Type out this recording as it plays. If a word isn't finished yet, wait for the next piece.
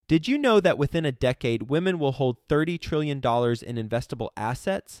Did you know that within a decade, women will hold $30 trillion in investable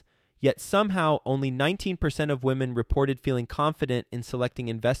assets? Yet somehow only 19% of women reported feeling confident in selecting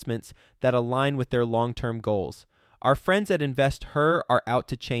investments that align with their long-term goals. Our friends at Invest Her are out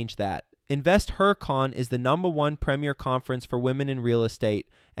to change that. Invest Her Con is the #1 premier conference for women in real estate,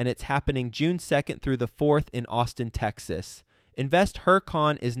 and it's happening June 2nd through the 4th in Austin, Texas. Invest Her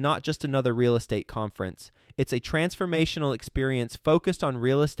Con is not just another real estate conference. It's a transformational experience focused on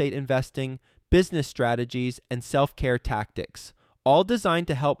real estate investing, business strategies, and self-care tactics, all designed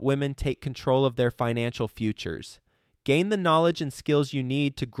to help women take control of their financial futures. Gain the knowledge and skills you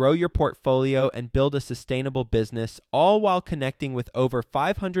need to grow your portfolio and build a sustainable business, all while connecting with over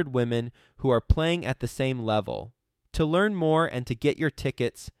 500 women who are playing at the same level. To learn more and to get your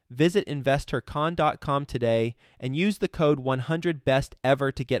tickets, visit investhercon.com today and use the code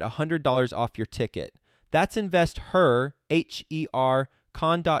 100BESTEVER to get $100 off your ticket. That's InvestHer, H-E-R,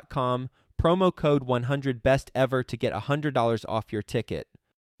 con.com, promo code 100BESTEVER to get $100 off your ticket.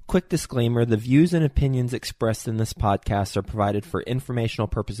 Quick disclaimer, the views and opinions expressed in this podcast are provided for informational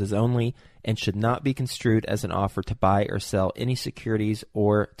purposes only and should not be construed as an offer to buy or sell any securities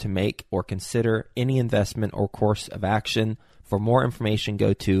or to make or consider any investment or course of action. For more information,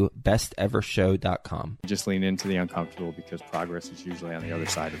 go to bestevershow.com. Just lean into the uncomfortable because progress is usually on the other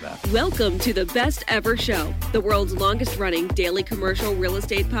side of that. Welcome to the Best Ever Show, the world's longest running daily commercial real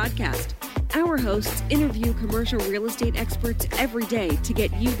estate podcast. Our hosts interview commercial real estate experts every day to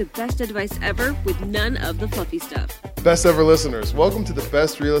get you the best advice ever with none of the fluffy stuff. Best ever listeners, welcome to the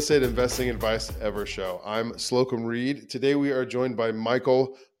Best Real Estate Investing Advice Ever Show. I'm Slocum Reed. Today we are joined by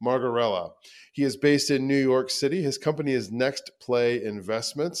Michael Margarella. He is based in New York City. His company is Next Play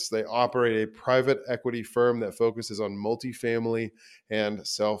Investments. They operate a private equity firm that focuses on multifamily and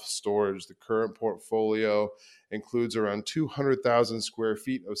self-storage. The current portfolio includes around 200,000 square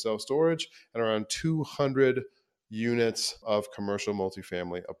feet of self-storage and around 200 units of commercial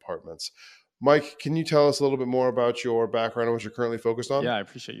multifamily apartments. Mike, can you tell us a little bit more about your background and what you're currently focused on? Yeah, I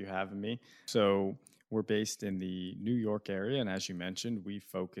appreciate you having me. So we're based in the New York area. And as you mentioned, we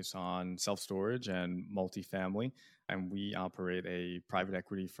focus on self-storage and multifamily. And we operate a private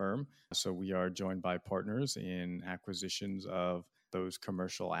equity firm. So we are joined by partners in acquisitions of those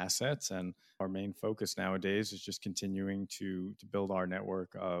commercial assets. And our main focus nowadays is just continuing to build our network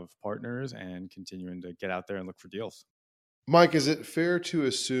of partners and continuing to get out there and look for deals. Mike, is it fair to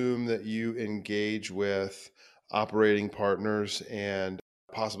assume that you engage with operating partners and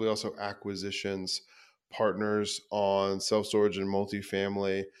possibly also acquisitions partners on self-storage and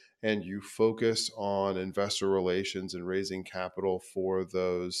multifamily, and you focus on investor relations and raising capital for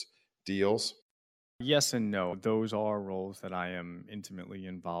those deals? Yes and no. Those are roles that I am intimately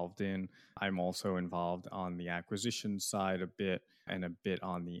involved in. I'm also involved on the acquisition side a bit and a bit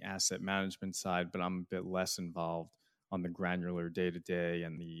on the asset management side, but I'm a bit less involved on the granular day-to-day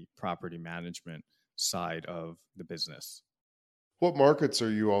and the property management side of the business. What markets are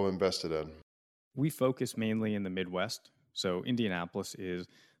you all invested in? We focus mainly in the Midwest. So Indianapolis is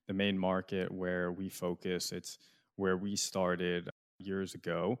the main market where we focus. It's where we started years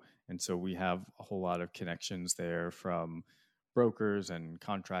ago. And so we have a whole lot of connections there from brokers and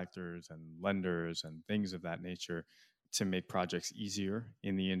contractors and lenders and things of that nature to make projects easier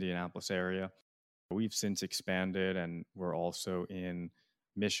in the Indianapolis area. We've since expanded and we're also in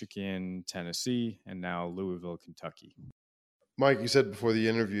Michigan, Tennessee, and now Louisville, Kentucky. Mike, you said before the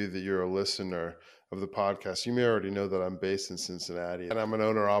interview that you're a listener of the podcast. You may already know that I'm based in Cincinnati and I'm an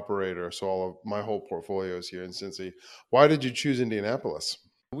owner operator. So my whole portfolio is here in Cincy. Why did you choose Indianapolis?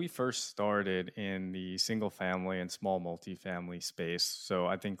 We first started in the single family and small multifamily space. So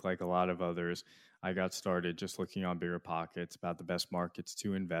I think like a lot of others, I got started just looking on Bigger Pockets about the best markets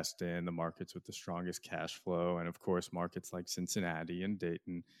to invest in, the markets with the strongest cash flow. And of course, markets like Cincinnati and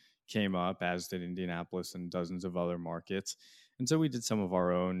Dayton came up, as did Indianapolis and dozens of other markets. And so we did some of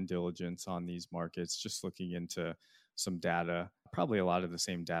our own diligence on these markets, just looking into some data, probably a lot of the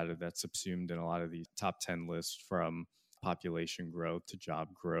same data that's subsumed in a lot of the top 10 lists, from population growth to job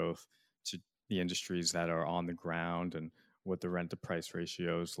growth to the industries that are on the ground and what the rent to price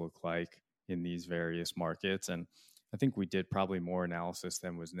ratios look like in these various markets. And I think we did probably more analysis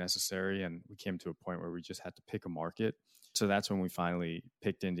than was necessary. And we came to a point where we just had to pick a market. So that's when we finally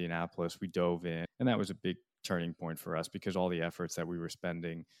picked Indianapolis. We dove in, and that was a big turning point for us because all the efforts that we were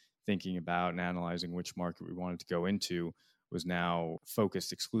spending thinking about and analyzing which market we wanted to go into was now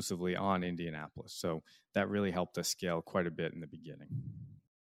focused exclusively on Indianapolis. So that really helped us scale quite a bit in the beginning.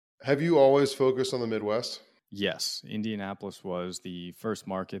 Have you always focused on the Midwest? Yes, Indianapolis was the first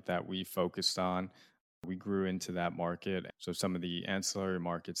market that we focused on. We grew into that market. So some of the ancillary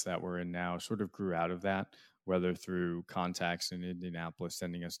markets that we're in now sort of grew out of that, whether through contacts in Indianapolis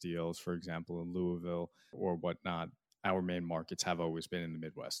sending us deals, for example, in Louisville or whatnot. Our main markets have always been in the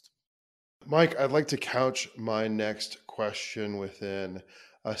Midwest. Mike, I'd like to couch my next question within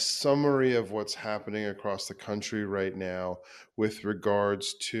a summary of what's happening across the country right now with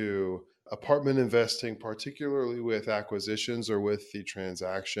regards to apartment investing, particularly with acquisitions or with the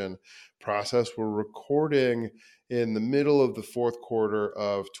transaction process. We're recording in the middle of the fourth quarter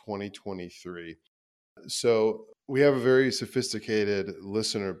of 2023. So we have a very sophisticated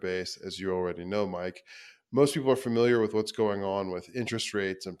listener base, as you already know, Mike. Most people are familiar with what's going on with interest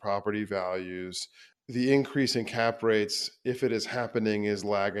rates and property values. The increase in cap rates, if it is happening, is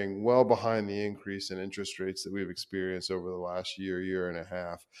lagging well behind the increase in interest rates that we've experienced over the last year and a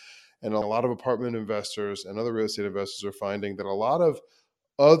half. And a lot of apartment investors and other real estate investors are finding that a lot of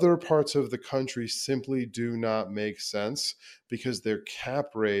other parts of the country simply do not make sense because their cap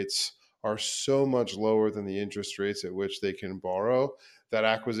rates are so much lower than the interest rates at which they can borrow that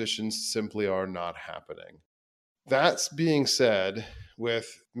acquisitions simply are not happening. That's being said,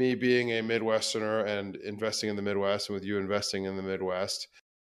 with me being a Midwesterner and investing in the Midwest, and with you investing in the Midwest,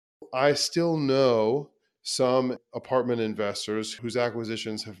 I still know some apartment investors whose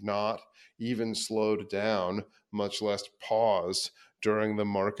acquisitions have not even slowed down, much less paused during the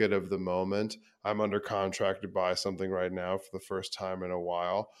market of the moment. I'm under contract to buy something right now for the first time in a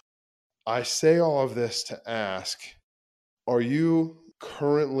while. I say all of this to ask, are you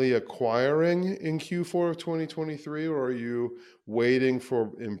currently acquiring in Q4 of 2023, or are you waiting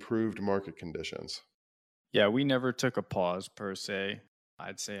for improved market conditions? Yeah, we never took a pause per se.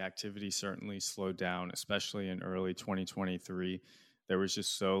 I'd say activity certainly slowed down, especially in early 2023. There was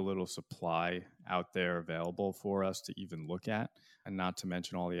just so little supply out there available for us to even look at, and not to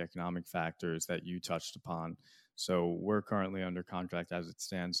mention all the economic factors that you touched upon. So we're currently under contract as it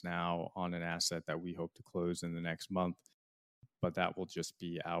stands now on an asset that we hope to close in the next month, but that will just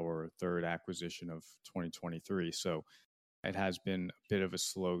be our third acquisition of 2023. So it has been a bit of a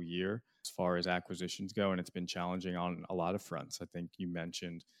slow year as far as acquisitions go, and it's been challenging on a lot of fronts. I think you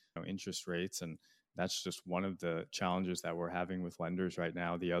mentioned interest rates, and that's just one of the challenges that we're having with lenders right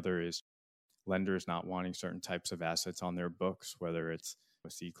now. The other is lenders not wanting certain types of assets on their books, whether it's a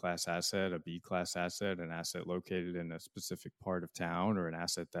C-class asset, a B-class asset, an asset located in a specific part of town, or an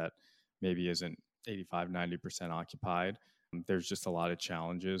asset that maybe isn't 85, 90% occupied. There's just a lot of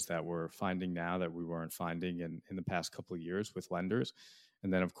challenges that we're finding now that we weren't finding in the past couple of years with lenders.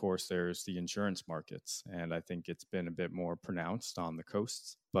 And then, of course, there's the insurance markets. And I think it's been a bit more pronounced on the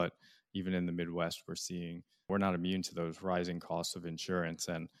coasts. But even in the Midwest, we're not immune to those rising costs of insurance.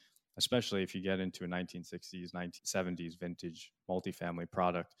 And especially if you get into a 1960s, 1970s vintage multifamily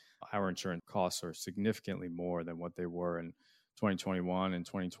product, our insurance costs are significantly more than what they were in 2021 and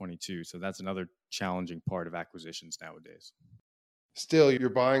 2022. So that's another challenging part of acquisitions nowadays. Still,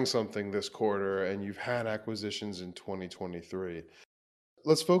 you're buying something this quarter and you've had acquisitions in 2023.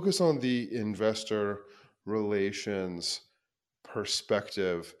 Let's focus on the investor relations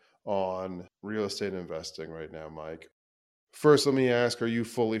perspective on real estate investing right now, Mike. First, let me ask, are you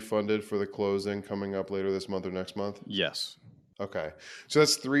fully funded for the closing coming up later this month or next month? Yes. Okay. So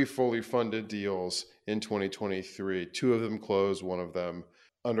that's 3 fully funded deals in 2023. 2 of them closed, 1 of them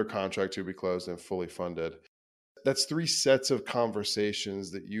under contract to be closed and fully funded. That's 3 sets of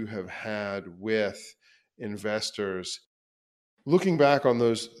conversations that you have had with investors. Looking back on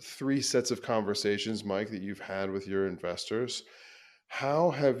those 3 sets of conversations, Mike, that you've had with your investors,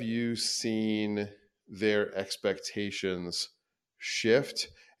 how have you seen their expectations shift,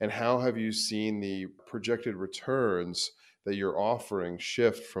 and how have you seen the projected returns that you're offering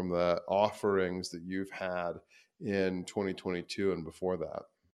shift from the offerings that you've had in 2022 and before that?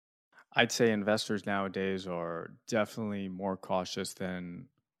 I'd say investors nowadays are definitely more cautious than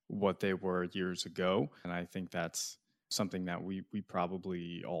what they were years ago. And I think that's something that we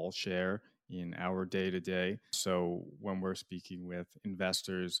probably all share in our day-to-day. So when we're speaking with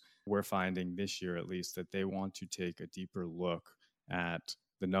investors, we're finding this year at least that they want to take a deeper look at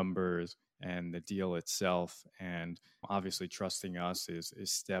the numbers and the deal itself. And obviously trusting us is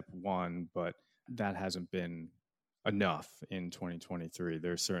step one, but that hasn't been enough in 2023.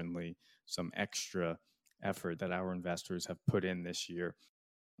 There's certainly some extra effort that our investors have put in this year.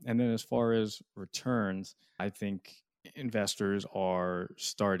 And then as far as returns, I think investors are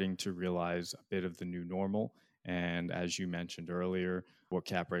starting to realize a bit of the new normal. And as you mentioned earlier, what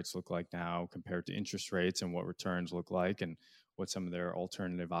cap rates look like now compared to interest rates, and what returns look like, and what some of their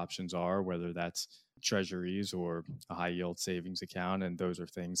alternative options are, whether that's treasuries or a high yield savings account. And those are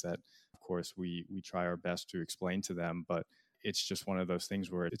things that, of course, we try our best to explain to them, but it's just one of those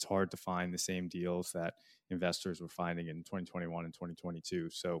things where it's hard to find the same deals that investors were finding in 2021 and 2022.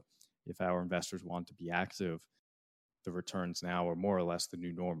 So if our investors want to be active, the returns now are more or less the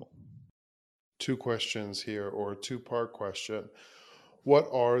new normal. Two questions here, or a two-part question. What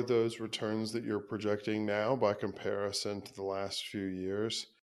are those returns that you're projecting now by comparison to the last few years?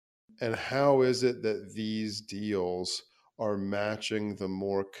 And how is it that these deals are matching the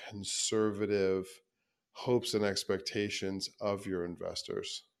more conservative hopes and expectations of your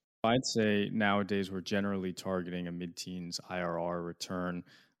investors? I'd say nowadays we're generally targeting a mid-teens IRR return.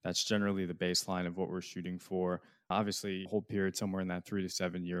 That's generally the baseline of what we're shooting for. Obviously, hold period somewhere in that 3 to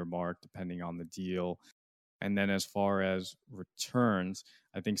 7 year mark, depending on the deal. And then as far as returns,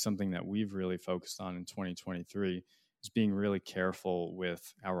 I think something that we've really focused on in 2023 is being really careful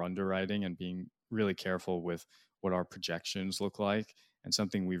with our underwriting and being really careful with what our projections look like. And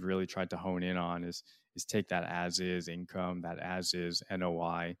something we've really tried to hone in on is take that as is income, that as is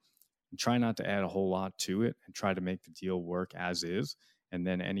NOI, and try not to add a whole lot to it and try to make the deal work as is. And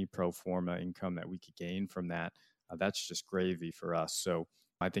then any pro forma income that we could gain from that, that's just gravy for us. So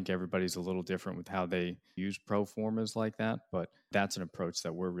I think everybody's a little different with how they use pro formas like that, but that's an approach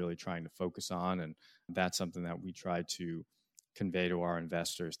that we're really trying to focus on. And that's something that we try to convey to our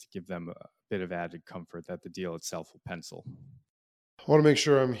investors to give them a bit of added comfort that the deal itself will pencil. I want to make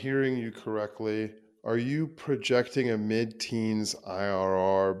sure I'm hearing you correctly. Are you projecting a mid-teens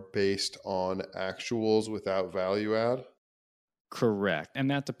IRR based on actuals without value add? Correct. And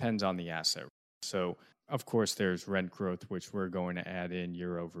that depends on the asset. So of course, there's rent growth, which we're going to add in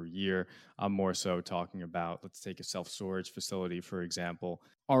year over year. I'm more so talking about, let's take a self-storage facility, for example.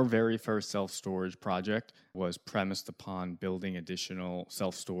 Our very first self-storage project was premised upon building additional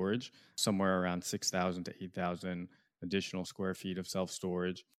self-storage, somewhere around 6,000 to 8,000 additional square feet of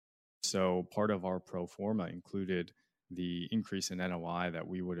self-storage. So part of our pro forma included the increase in NOI that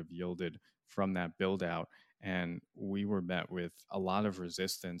we would have yielded from that build out. And we were met with a lot of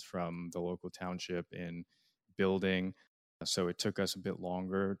resistance from the local township in building. So it took us a bit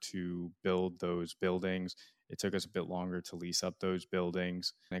longer to build those buildings. It took us a bit longer to lease up those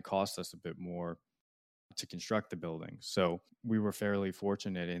buildings. And it cost us a bit more to construct the buildings. So we were fairly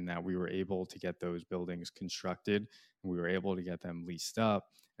fortunate in that we were able to get those buildings constructed. And we were able to get them leased up.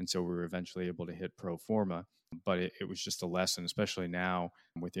 And so we were eventually able to hit pro forma. But it was just a lesson, especially now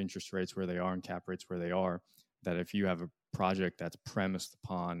with interest rates where they are and cap rates where they are, that if you have a project that's premised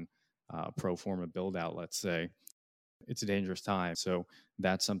upon pro forma build out, let's say, it's a dangerous time. So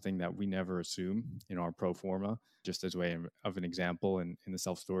that's something that we never assume in our pro forma. Just as a way of an example, in the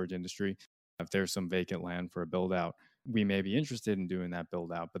self-storage industry, if there's some vacant land for a build out, we may be interested in doing that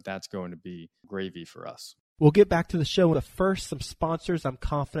build out, but that's going to be gravy for us. We'll get back to the show, but first, some sponsors I'm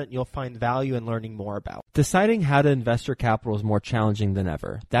confident you'll find value in learning more about. Deciding how to invest your capital is more challenging than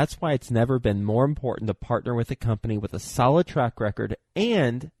ever. That's why it's never been more important to partner with a company with a solid track record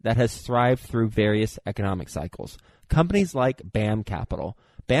and that has thrived through various economic cycles. Companies like BAM Capital.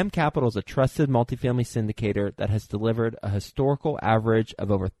 BAM Capital is a trusted multifamily syndicator that has delivered a historical average of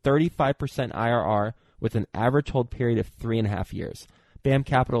over 35% IRR with an average hold period of 3.5 years. BAM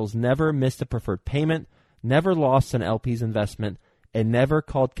Capital has never missed a preferred payment, never lost an LP's investment, and never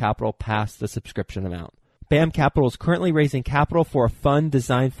called capital past the subscription amount. BAM Capital is currently raising capital for a fund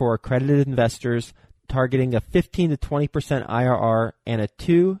designed for accredited investors, targeting a 15 to 20% IRR and a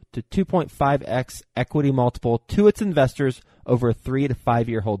 2 to 2.5x equity multiple to its investors over a 3 to 5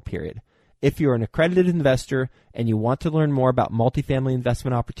 year hold period. If you're an accredited investor and you want to learn more about multifamily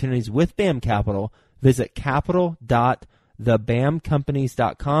investment opportunities with BAM Capital, visit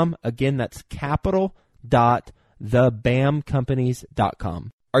capital.thebamcompanies.com. Again, that's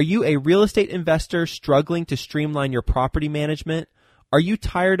capital.thebamcompanies.com. Are you a real estate investor struggling to streamline your property management? Are you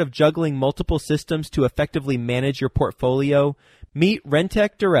tired of juggling multiple systems to effectively manage your portfolio? Meet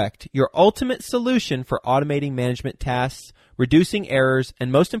Rentec Direct, your ultimate solution for automating management tasks, reducing errors,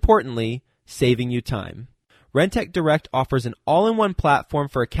 and most importantly, saving you time. Rentec Direct offers an all-in-one platform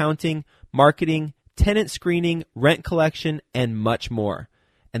for accounting, marketing, tenant screening, rent collection, and much more.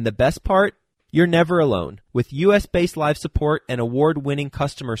 And the best part? You're never alone. With US-based live support and award-winning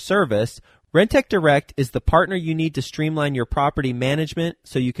customer service, Rentec Direct is the partner you need to streamline your property management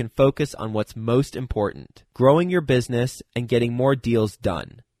so you can focus on what's most important, growing your business and getting more deals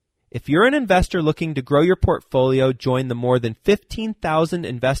done. If you're an investor looking to grow your portfolio, join the more than 15,000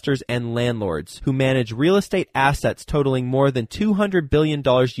 investors and landlords who manage real estate assets totaling more than $200 billion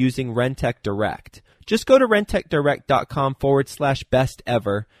using Rentec Direct. Just go to rentecdirect.com/best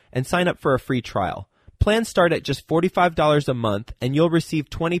ever and sign up for a free trial. Plans start at just $45 a month, and you'll receive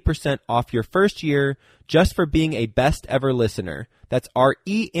 20% off your first year just for being a best ever listener. That's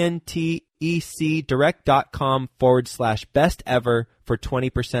rentecdirect.com/best ever for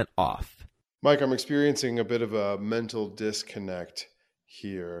 20% off. Mike, I'm experiencing a bit of a mental disconnect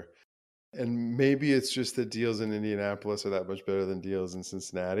here. And maybe it's just that deals in Indianapolis are that much better than deals in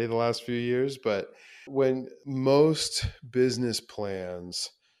Cincinnati the last few years. But when most business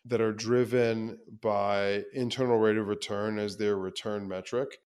plans that are driven by internal rate of return as their return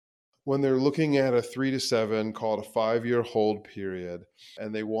metric, when they're looking at a 3 to 7, call it a 5-year hold period,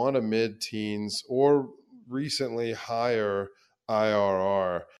 and they want a mid-teens or recently higher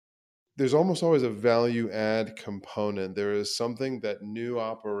IRR, there's almost always a value add component. There is something that new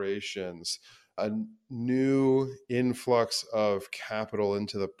operations, a new influx of capital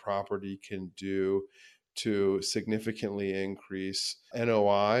into the property can do to significantly increase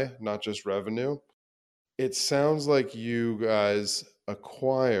NOI, not just revenue. It sounds like you guys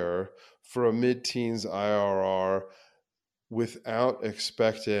acquire for a mid-teens IRR without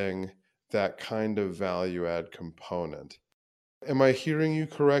expecting that kind of value add component. Am I hearing you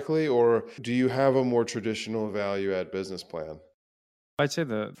correctly, or do you have a more traditional value add business plan? I'd say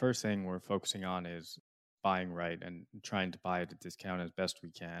the first thing we're focusing on is buying right and trying to buy at a discount as best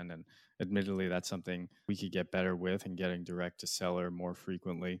we can. And admittedly, that's something we could get better with and getting direct to seller more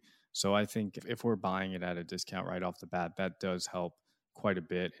frequently. So I think if we're buying it at a discount right off the bat, that does help quite a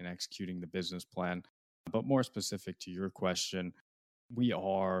bit in executing the business plan. But more specific to your question, we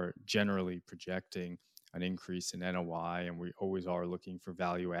are generally projecting an increase in NOI, and we always are looking for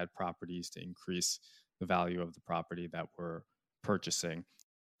value add properties to increase the value of the property that we're purchasing.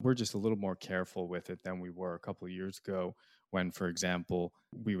 We're just a little more careful with it than we were a couple of years ago when, for example,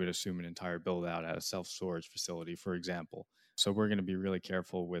 we would assume an entire build out at a self-storage facility, for example. So we're going to be really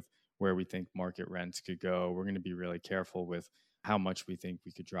careful with where we think market rents could go. We're going to be really careful with how much we think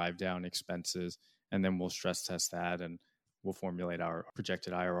we could drive down expenses, and then we'll stress test that and we'll formulate our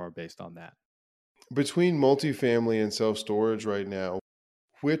projected IRR based on that. Between multifamily and self-storage right now,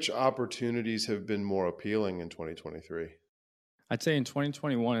 which opportunities have been more appealing in 2023? I'd say in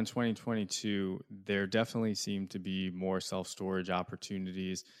 2021 and 2022, there definitely seemed to be more self-storage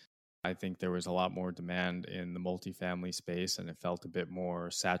opportunities. I think there was a lot more demand in the multifamily space and it felt a bit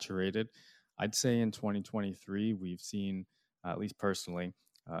more saturated. I'd say in 2023, we've seen, at least personally,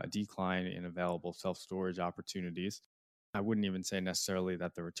 a decline in available self-storage opportunities. I wouldn't even say necessarily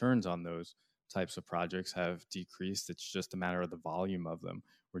that the returns on those types of projects have decreased. It's just a matter of the volume of them.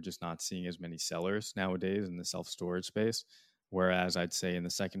 We're just not seeing as many sellers nowadays in the self-storage space. Whereas I'd say in the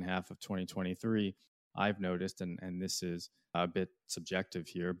second half of 2023, I've noticed, and this is a bit subjective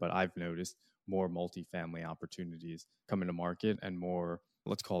here, but I've noticed more multifamily opportunities come into market and more,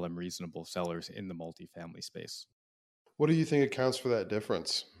 let's call them reasonable sellers in the multifamily space. What do you think accounts for that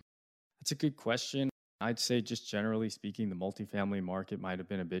difference? That's a good question. I'd say just generally speaking, the multifamily market might have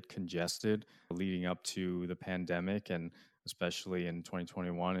been a bit congested leading up to the pandemic and especially in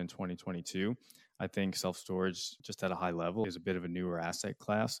 2021 and 2022. I think self-storage just at a high level is a bit of a newer asset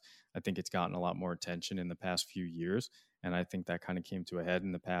class. I think it's gotten a lot more attention in the past few years. And I think that kind of came to a head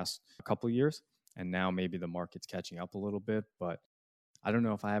in the past couple of years. And now maybe the market's catching up a little bit, but I don't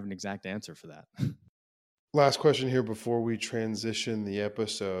know if I have an exact answer for that. Last question here before we transition the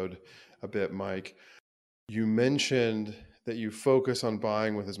episode a bit, Mike. You mentioned that you focus on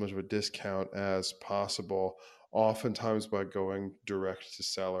buying with as much of a discount as possible, oftentimes by going direct to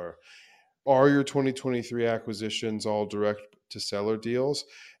seller. Are your 2023 acquisitions all direct to seller deals?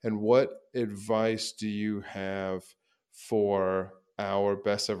 And what advice do you have for our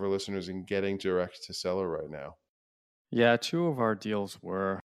best ever listeners in getting direct to seller right now? Yeah, 2 of our deals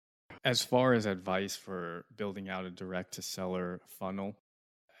were. As far as advice for building out a direct to seller funnel,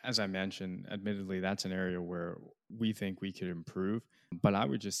 as I mentioned, admittedly, that's an area where we think we could improve. But I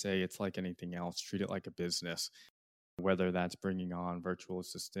would just say it's like anything else. Treat it like a business, whether that's bringing on virtual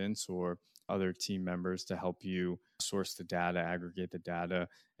assistants or other team members to help you source the data, aggregate the data,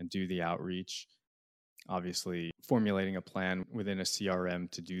 and do the outreach. Obviously, formulating a plan within a CRM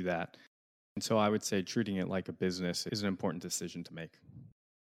to do that. And so I would say treating it like a business is an important decision to make.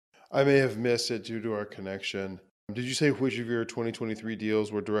 I may have missed it due to our connection. Did you say which of your 2023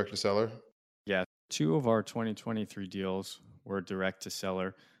 deals were direct to seller? Yeah, 2 of our 2023 deals were direct to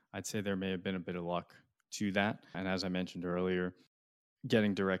seller. I'd say there may have been a bit of luck to that. And as I mentioned earlier,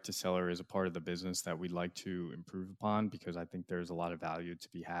 getting direct to seller is a part of the business that we'd like to improve upon because I think there's a lot of value to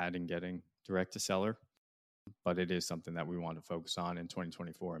be had in getting direct to seller. But it is something that we want to focus on in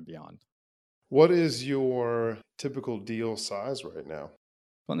 2024 and beyond. What is your typical deal size right now?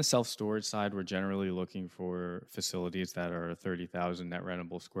 On the self-storage side, we're generally looking for facilities that are 30,000 net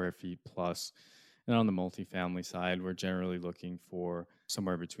rentable square feet plus. And on the multifamily side, we're generally looking for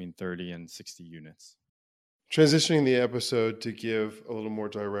somewhere between 30 and 60 units. Transitioning the episode to give a little more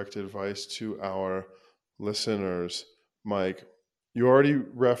direct advice to our listeners, Mike, you already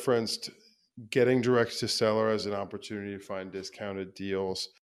referenced getting direct to seller as an opportunity to find discounted deals.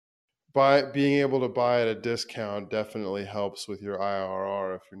 By being able to buy at a discount definitely helps with your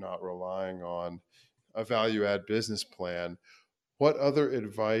IRR if you're not relying on a value add business plan. What other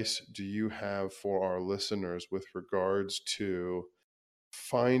advice do you have for our listeners with regards to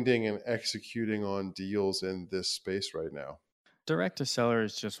finding and executing on deals in this space right now? Direct to seller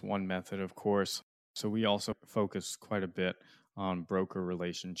is just one method, of course. So we also focus quite a bit on broker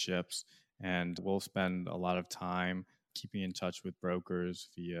relationships, and we'll spend a lot of time keeping in touch with brokers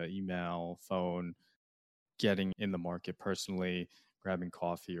via email, phone, getting in the market personally, grabbing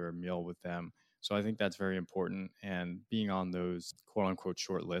coffee or a meal with them. So I think that's very important, and being on those quote unquote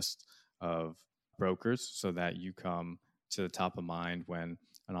short list of brokers so that you come to the top of mind when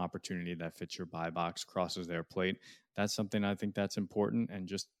an opportunity that fits your buy box crosses their plate. That's something I think that's important, and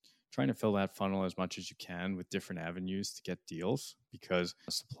just trying to fill that funnel as much as you can with different avenues to get deals, because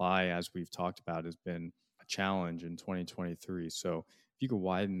supply, as we've talked about, has been a challenge in 2023. So if you could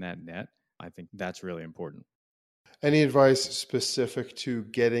widen that net, I think that's really important. Any advice specific to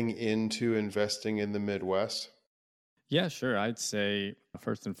getting into investing in the Midwest? Yeah, sure. I'd say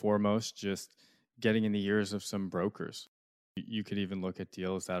first and foremost, just getting in the ears of some brokers. You could even look at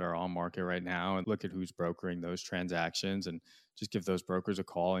deals that are on market right now and look at who's brokering those transactions, and just give those brokers a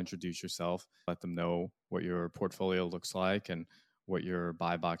call, introduce yourself, let them know what your portfolio looks like and what your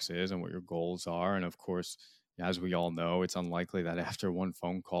buy box is and what your goals are. And of course, as we all know, it's unlikely that after one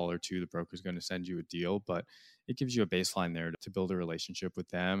phone call or two, the broker is going to send you a deal, but it gives you a baseline there to build a relationship with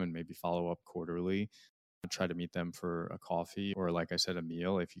them and maybe follow up quarterly. Try to meet them for a coffee or, like I said, a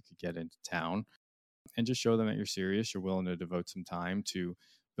meal if you could get into town, and just show them that you're serious, you're willing to devote some time to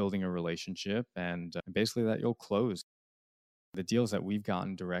building a relationship, and basically that you'll close. The deals that we've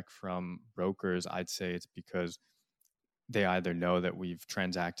gotten direct from brokers, I'd say it's because they either know that we've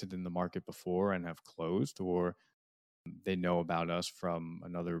transacted in the market before and have closed, or they know about us from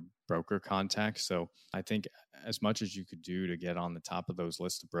another broker contact. So I think as much as you could do to get on the top of those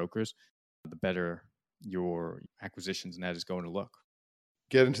lists of brokers, the better your acquisitions net is going to look.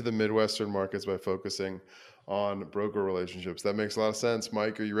 Get into the Midwestern markets by focusing on broker relationships. That makes a lot of sense.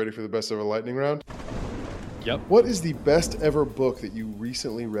 Mike, are you ready for the best ever lightning round? Yep. What is the best ever book that you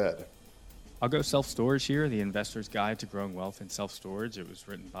recently read? I'll go self-storage here, The Investor's Guide to Growing Wealth in Self-Storage. It was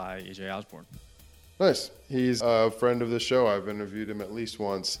written by AJ Osborne. Nice. He's a friend of the show. I've interviewed him at least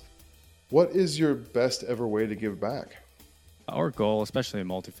once. What is your best ever way to give back? Our goal, especially in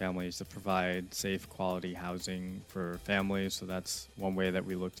multifamily, is to provide safe, quality housing for families. So that's one way that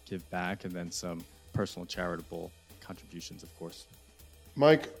we look to give back, and then some personal charitable contributions, of course.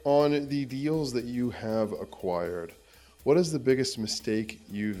 Mike, on the deals that you have acquired, what is the biggest mistake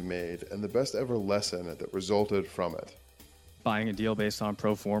you've made and the best ever lesson that resulted from it? Buying a deal based on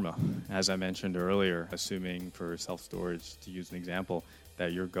pro forma. As I mentioned earlier, assuming for self-storage, to use an example,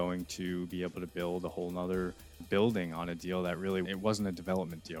 that you're going to be able to build a whole nother building on a deal that really, it wasn't a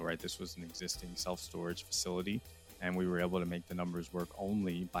development deal, right? This was an existing self-storage facility, and we were able to make the numbers work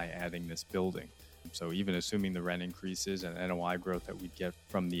only by adding this building. So even assuming the rent increases and NOI growth that we'd get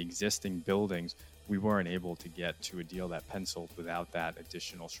from the existing buildings, we weren't able to get to a deal that penciled without that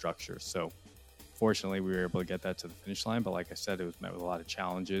additional structure. So fortunately, we were able to get that to the finish line. But like I said, it was met with a lot of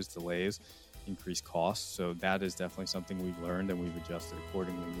challenges, delays, increased costs. So that is definitely something we've learned, and we've adjusted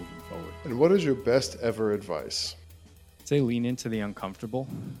accordingly moving forward. And what is your best ever advice? I'd say lean into the uncomfortable.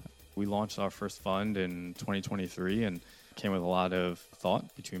 We launched our first fund in 2023 and came with a lot of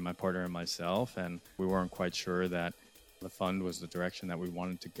thought between my partner and myself, and we weren't quite sure that the fund was the direction that we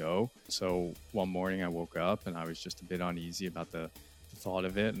wanted to go. So one morning I woke up and I was just a bit uneasy about the thought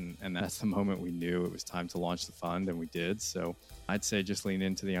of it, and that's the moment we knew it was time to launch the fund, and we did. So I'd say just lean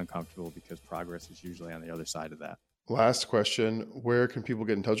into the uncomfortable, because progress is usually on the other side of that. Last question, where can people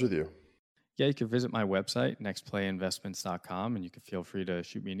get in touch with you? Yeah, you can visit my website, nextplayinvestments.com, and you can feel free to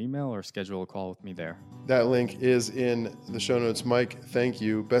shoot me an email or schedule a call with me there. That link is in the show notes. Mike, thank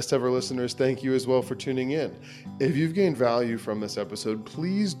you. Best ever listeners, thank you as well for tuning in. If you've gained value from this episode,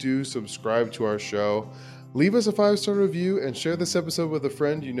 please do subscribe to our show. Leave us a 5-star review and share this episode with a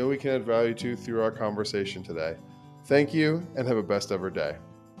friend you know we can add value to through our conversation today. Thank you, and have a best ever day.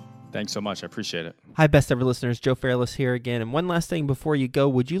 Thanks so much. I appreciate it. Hi, best ever listeners. Joe Fairless here again. And one last thing before you go,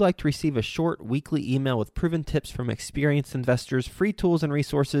 would you like to receive a short weekly email with proven tips from experienced investors, free tools and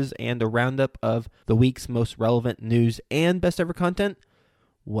resources, and a roundup of the week's most relevant news and best ever content?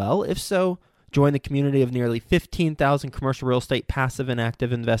 Well, if so, join the community of nearly 15,000 commercial real estate passive and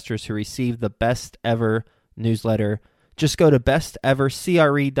active investors who receive the best ever newsletter. Just go to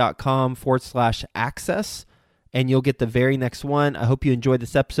bestevercre.com/access. and you'll get the very next one. I hope you enjoyed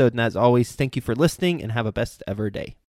this episode, and as always, thank you for listening, and have a best ever day.